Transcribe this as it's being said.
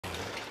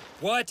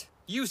What?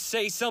 You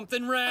say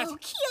something, Rat? Oh,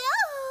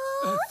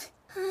 cute!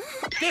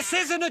 This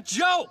isn't a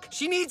joke!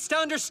 She needs to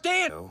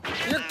understand!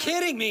 You're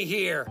kidding me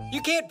here!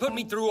 You can't put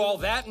me through all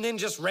that and then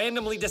just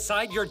randomly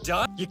decide you're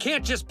done. You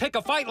can't just pick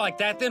a fight like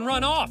that, then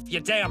run off, you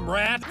damn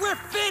rat! We're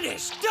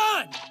finished!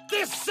 Done!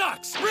 This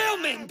sucks! Real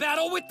men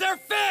battle with their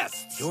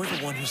fists! You're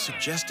the one who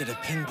suggested a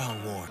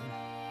ping-pong war.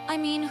 I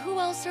mean, who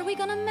else are we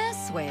gonna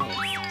mess with?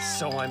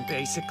 So I'm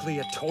basically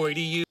a toy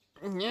to you?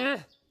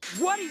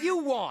 What do you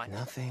want?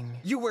 Nothing.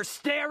 You were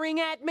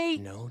staring at me?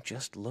 No,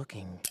 just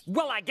looking.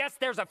 Well, I guess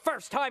there's a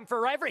first time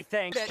for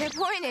everything. The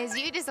point is,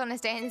 you just want to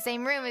stay in the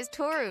same room as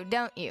Toru,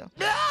 don't you?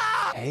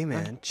 Hey,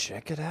 man,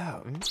 check it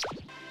out.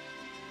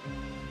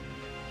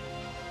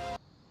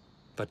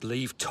 But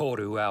leave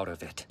Toru out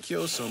of it.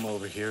 Kyo-sama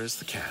over here is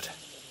the cat.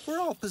 We're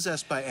all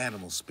possessed by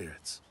animal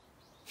spirits.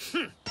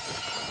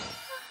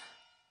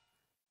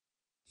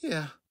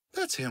 Yeah,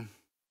 that's him.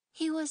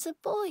 He was a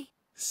boy,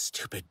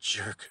 Stupid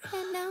jerk.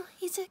 and now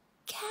he's a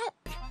cat.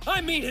 I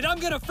mean it! I'm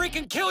gonna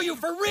freaking kill you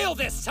for real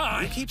this You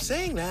time! keep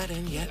saying that,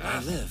 and yet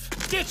I live.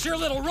 Ditch your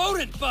little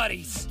rodent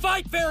buddies!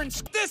 Fight fair and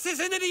this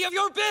isn't any of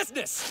your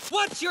business!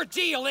 What's your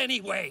deal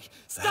anyway?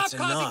 Stop That's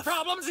causing enough.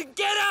 problems and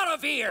get out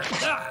of here!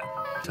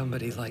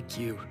 Somebody like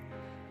you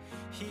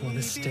want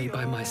to stay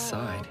by my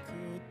side.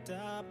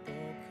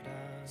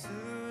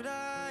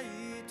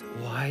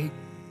 Why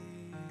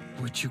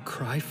would you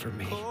cry for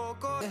me? I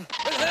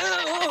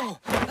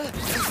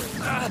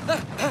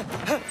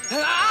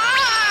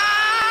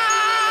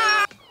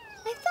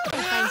thought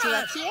I'd find you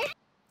up here.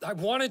 I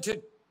wanted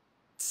to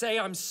say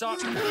I'm sorry.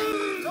 I'm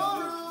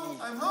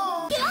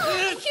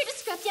here to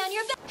scrub down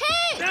your back.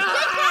 Hey! Get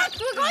back!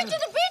 We're going to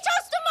the beach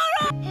house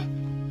tomorrow!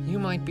 You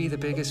might be the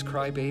biggest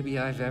crybaby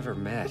I've ever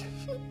met.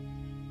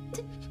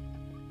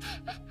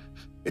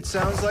 It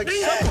sounds like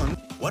someone...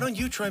 Why don't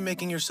you try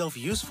making yourself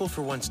useful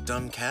for once,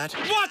 dumb cat?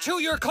 Watch who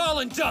you're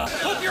calling dumb!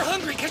 Hope you're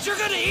hungry, because you're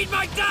gonna eat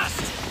my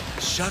dust!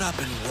 Shut up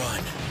and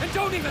run. And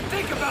don't even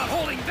think about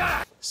holding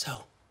back!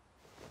 So,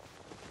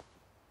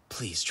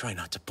 please try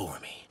not to bore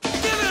me. Give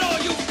it all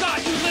you've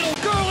got, you little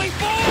girly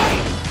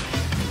boy!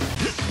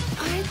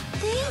 Are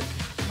they?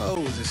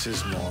 Oh, this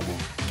is normal.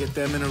 Get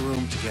them in a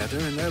room together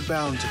and they're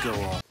bound to go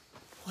off.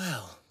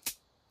 Well,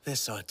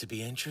 this ought to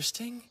be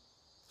interesting.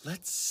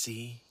 Let's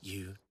see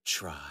you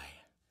try.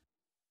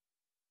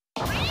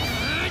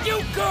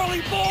 You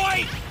girly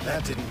boy!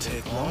 That didn't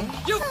take long.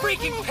 You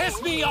freaking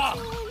pissed me off!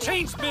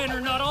 Change man or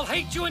not, I'll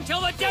hate you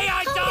until the day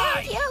I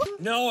die!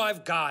 No,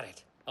 I've got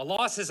it. A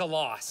loss is a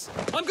loss.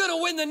 I'm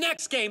gonna win the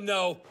next game,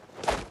 though.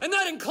 And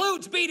that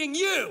includes beating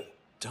you!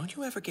 Don't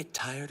you ever get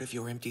tired of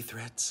your empty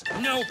threats?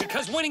 No,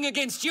 because winning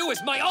against you is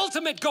my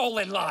ultimate goal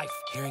in life!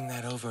 Hearing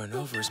that over and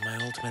over is my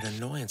ultimate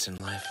annoyance in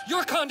life.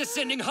 Your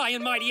condescending, high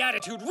and mighty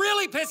attitude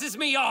really pisses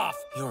me off!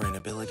 Your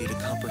inability to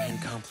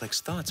comprehend complex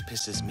thoughts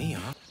pisses me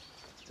off.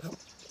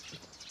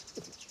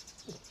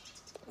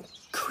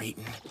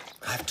 Cretin,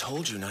 I've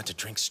told you not to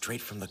drink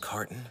straight from the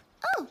carton.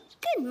 Oh,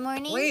 good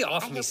morning. Lay I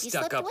off hope me, you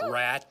slept stuck-up well.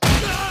 rat.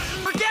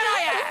 Forget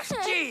I asked!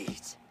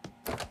 Jeez!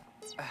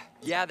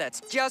 Yeah, that's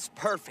just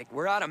perfect.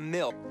 We're out of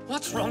milk.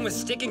 What's wrong with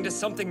sticking to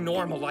something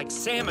normal like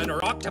salmon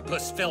or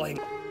octopus filling?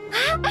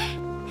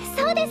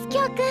 そうです、キ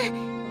ョウ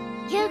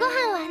君。夕ご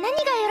飯は何がよ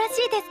ろ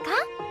しいですか?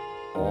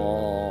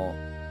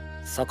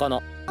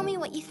 Tell me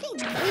what you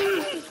think.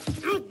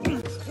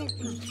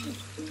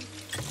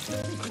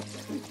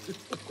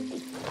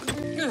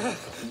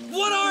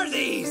 What are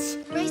these?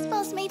 Rice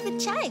balls made with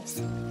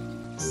chives.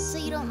 So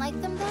you don't like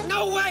them then?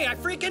 No way! I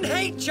freaking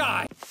hate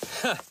jive!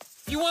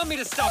 If you want me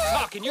to stop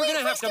talking, you're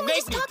gonna have to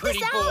make me, pretty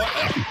boy. Poor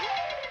thing.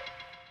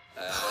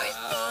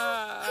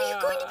 Are you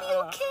going to be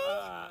okay?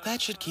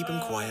 That should keep him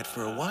quiet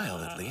for a while,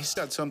 at least.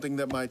 Got something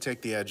that might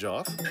take the edge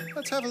off.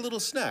 Let's have a little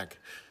snack.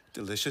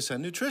 Delicious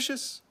and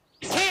nutritious.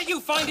 Can't you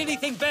find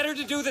anything better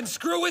to do than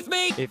screw with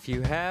me? If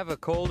you have a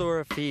cold or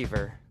a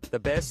fever, the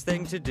best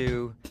thing to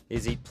do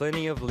is eat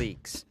plenty of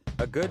leeks.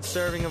 A good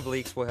serving of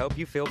leeks will help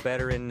you feel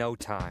better in no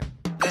time.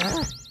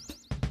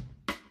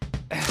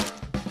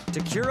 To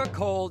cure a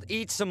cold,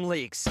 eat some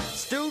leeks.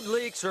 Stewed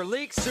leeks or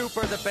leek soup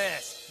are the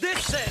best.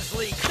 This says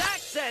leek, that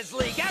says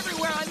leek.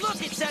 Everywhere I look,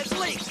 it says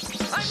leek.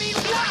 I mean,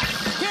 what?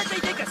 Can't they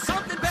think of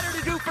something better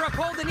to do for a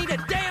cold than eat a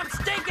damn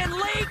stinking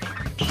leek?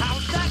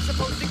 How's that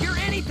supposed to cure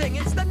anything?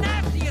 It's the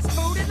nastiest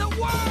food in the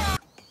world!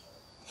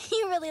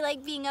 You really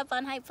like being up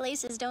on high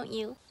places, don't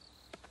you?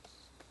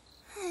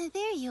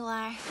 There you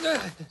are.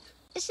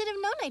 I should have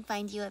known I'd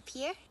find you up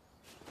here.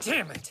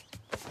 Damn it!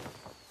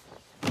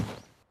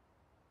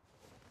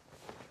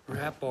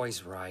 Rat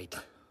Boy's right.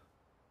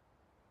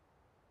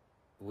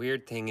 The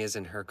weird thing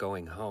isn't her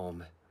going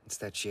home. It's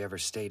that she ever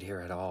stayed here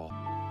at all.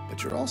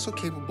 But you're also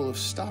capable of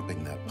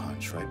stopping that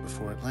punch right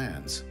before it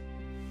lands.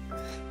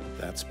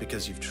 That's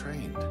because you've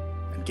trained.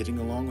 And getting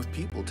along with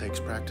people takes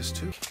practice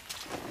too.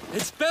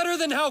 It's better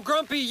than how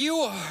grumpy you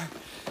are.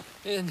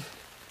 In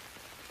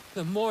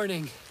the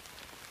morning.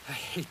 I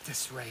hate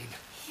this rain.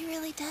 He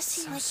really does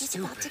seem So like he's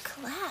about to stupid.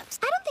 collapse.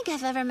 I don't think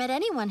I've ever met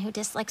anyone who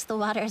dislikes the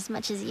water as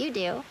much as you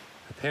do.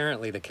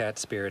 Apparently the cat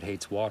spirit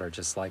hates water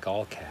just like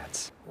all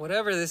cats.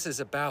 Whatever this is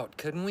about,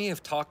 couldn't we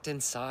have talked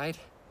inside?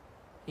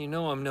 You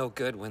know I'm no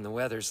good when the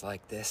weather's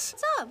like this.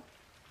 What's up?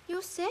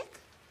 You sick?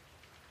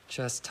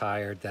 Just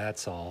tired,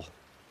 that's all.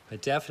 I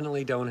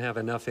definitely don't have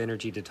enough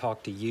energy to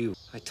talk to you.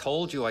 I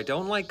told you I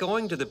don't like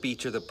going to the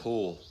beach or the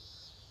pool.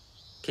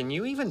 Can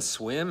you even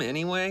swim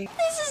anyway?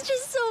 This is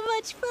just so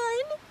much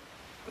fun.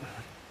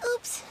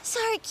 Oops,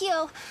 sorry,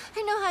 Kyo.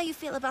 I know how you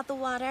feel about the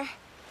water.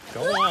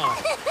 Go on.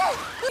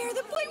 You're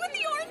the boy with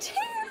the orange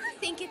hair.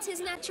 Think it's his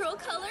natural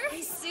color?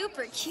 He's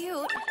super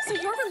cute. So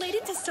you're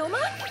related to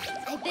Soma?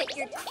 I bet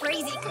you're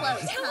crazy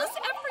close. Tell us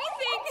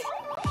everything.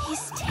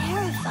 He's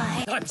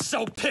terrified. I'm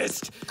so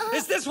pissed.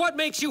 Is this what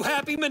makes you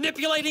happy,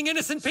 manipulating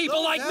innocent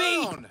people like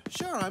me?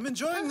 Sure, I'm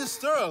enjoying this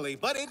thoroughly,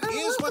 but it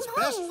is what's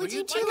best for Would you.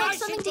 you two like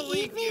something to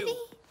eat, maybe?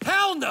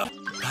 Hell no!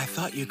 I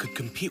thought you could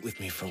compete with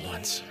me for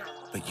once,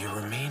 but you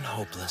remain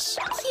hopeless.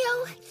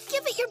 Kyo,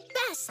 give it your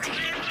best.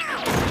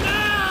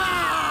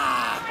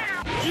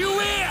 Ah! You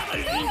here!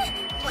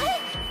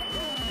 What?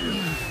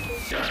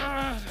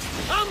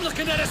 I'm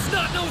looking at a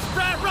snot-nosed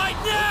brat right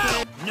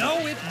now!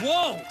 No, it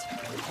won't!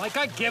 Like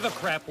I give a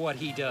crap what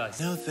he does.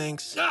 No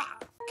thanks. Ah!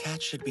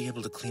 Cats should be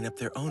able to clean up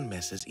their own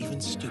messes,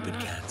 even stupid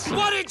cats.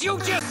 What did you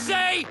just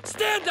say?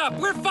 Stand up!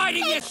 We're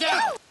fighting this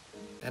out!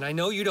 And I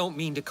know you don't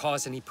mean to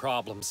cause any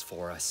problems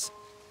for us.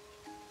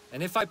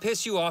 And if I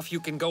piss you off, you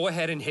can go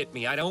ahead and hit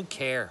me. I don't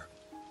care.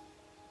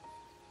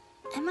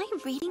 Am I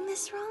reading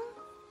this wrong?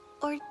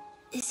 Or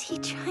is he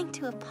trying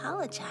to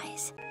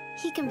apologize?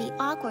 He can be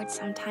awkward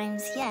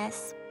sometimes,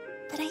 yes,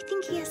 but I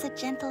think he has a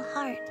gentle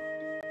heart.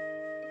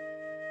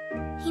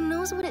 He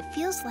knows what it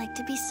feels like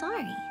to be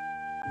sorry.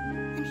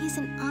 And he's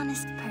an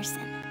honest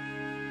person.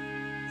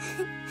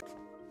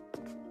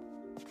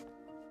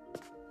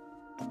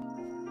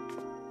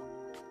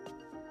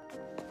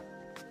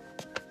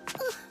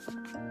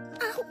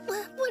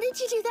 What did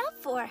you do that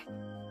for?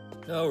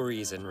 No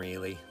reason,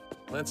 really.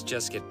 Let's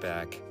just get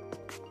back.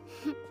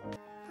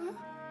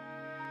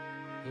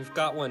 You've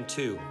got one,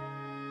 too.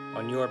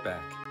 On your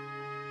back.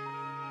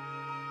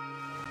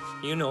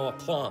 You know, a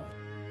plum.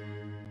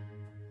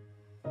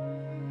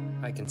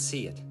 I can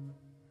see it.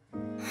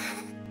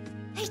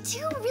 I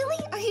do?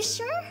 Really? Are you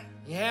sure?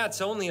 Yeah,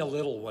 it's only a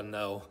little one,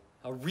 though.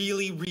 A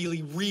really,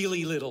 really,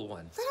 really little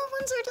one. Little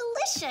ones are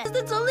delicious.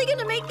 That's only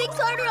gonna make things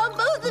harder on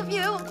both of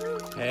you.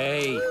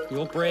 Hey,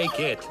 you'll break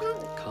it.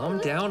 Calm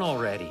down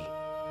already.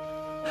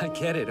 I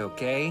get it,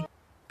 okay?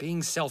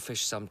 Being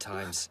selfish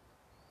sometimes.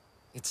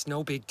 It's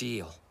no big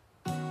deal.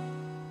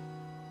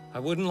 I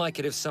wouldn't like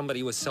it if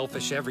somebody was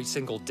selfish every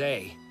single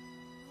day.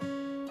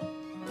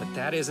 But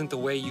that isn't the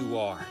way you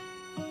are.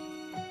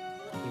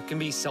 You can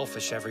be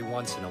selfish every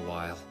once in a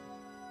while.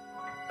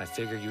 I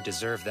figure you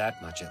deserve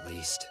that much at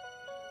least.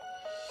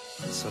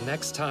 So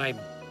next time,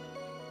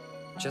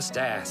 just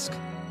ask.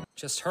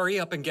 Just hurry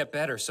up and get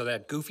better so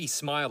that goofy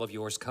smile of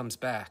yours comes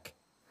back.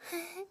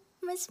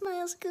 My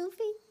smile's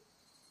goofy.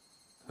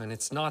 When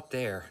it's not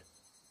there,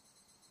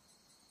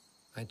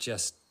 I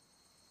just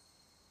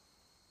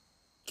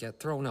get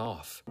thrown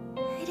off.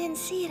 I didn't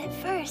see it at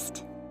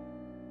first,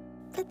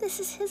 but this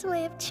is his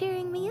way of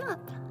cheering me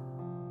up.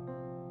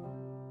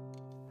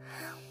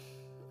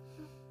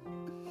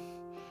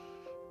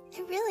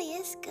 It really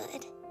is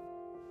good.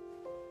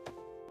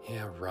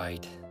 Yeah,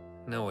 right.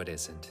 No, it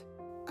isn't.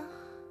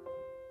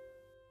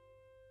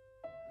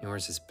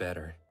 Yours is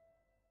better.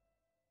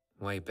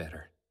 Way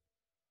better.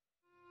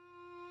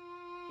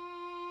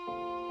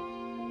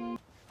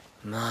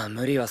 まあ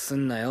無理はす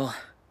んなよ。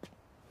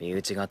身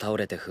内が倒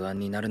れて不安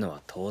になるの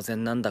は当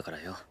然なんだか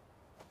らよ。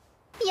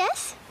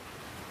Yes?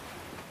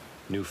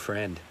 New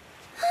friend.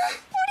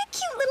 What a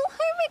cute little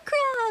hermit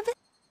crab!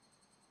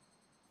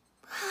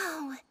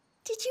 Wow,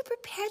 did you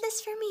prepare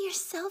this for me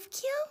yourself,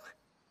 Kyo?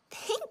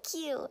 Thank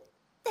you.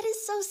 That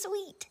is so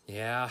sweet.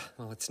 Yeah,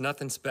 well, it's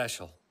nothing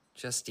special.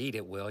 Just eat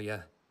it, will ya?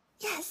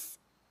 Yes,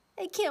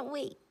 I can't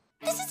wait.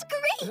 This is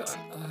great!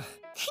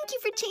 Thank you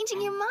for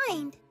changing your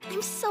mind.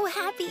 I'm so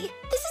happy.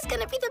 This is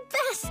gonna be the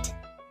best.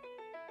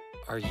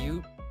 Are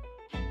you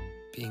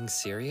being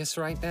serious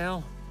right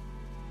now?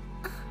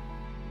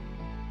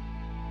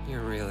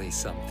 You're really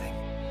something.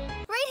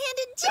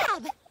 Right-handed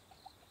jab!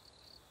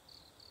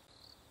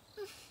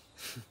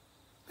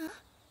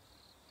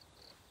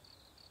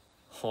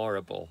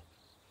 Horrible.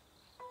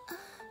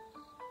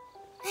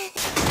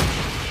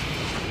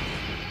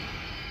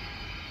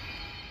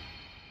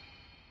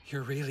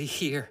 You're really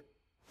here.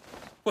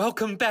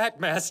 Welcome back,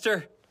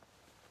 Master.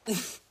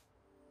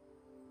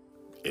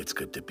 It's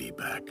good to be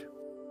back.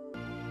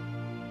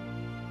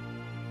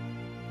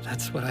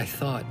 That's what I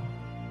thought.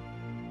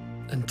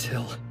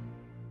 Until...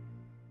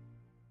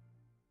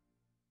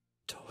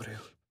 Toru.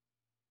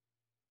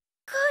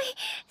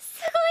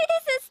 すごいで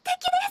す。素敵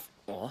です。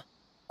お？お呼ばれ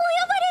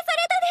さ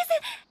れたです。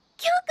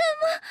キョウ君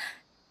も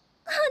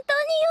本当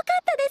に良か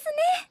ったです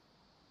ね。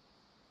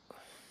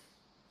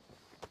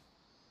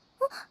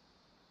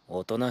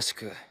おとなし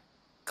く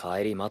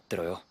帰り待って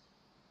ろよ。はい。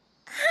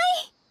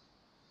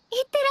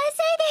いってらっし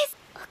ゃいです。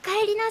お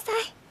帰りなさい。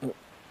お帰り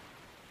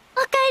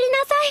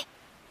なさい。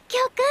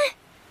Kyo-kun!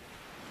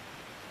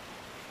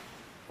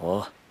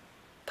 おう、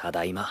た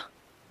だいま。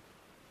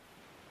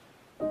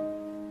好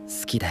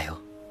きだよ。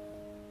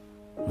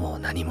もう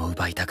何も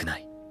奪いたくな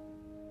い。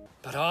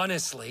But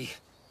honestly,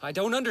 I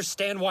don't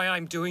understand why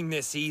I'm doing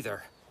this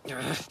either.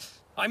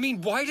 I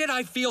mean, why did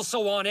I feel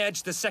so on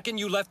edge the second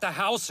you left the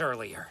house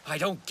earlier? I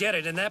don't get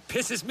it, and that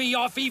pisses me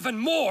off even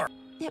more!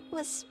 It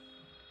was...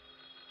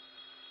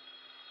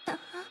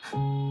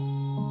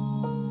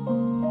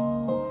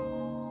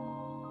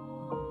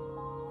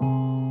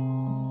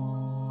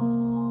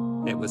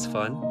 It was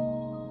fun?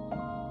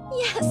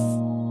 Yes!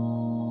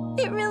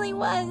 It really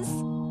was.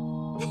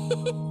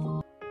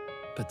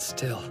 But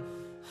still,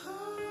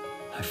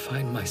 I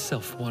find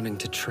myself wanting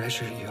to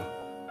treasure you.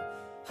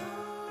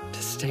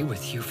 To stay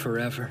with you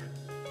forever.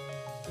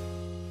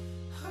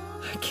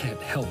 I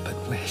can't help but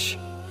wish.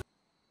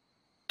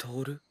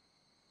 徹？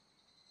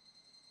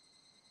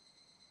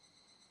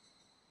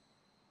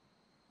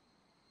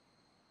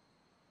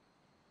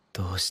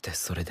どうして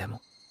それで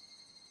も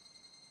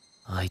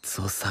あい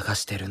つを探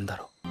してるんだ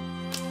ろう。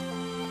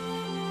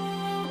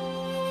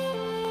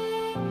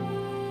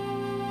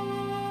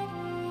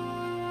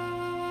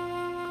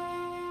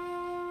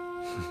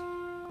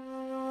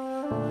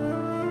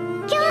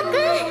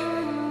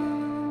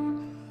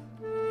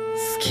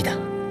好きだ。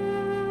好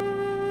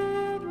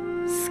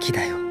き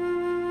だよ。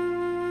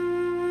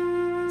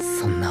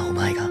そんなお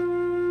前が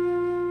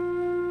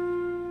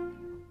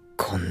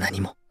こんなに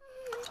も。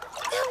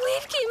That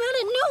wave came out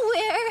of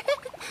nowhere.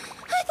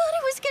 I thought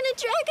it was gonna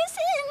drag us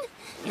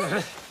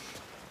in.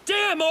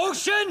 Damn,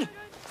 Ocean!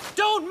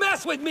 Don't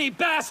mess with me,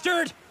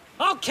 bastard!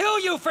 I'll kill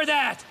you for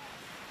that!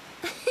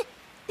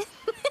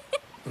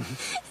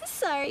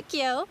 Sorry,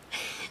 Kyo.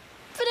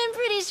 But I'm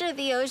pretty sure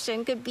the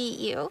ocean could beat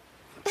you.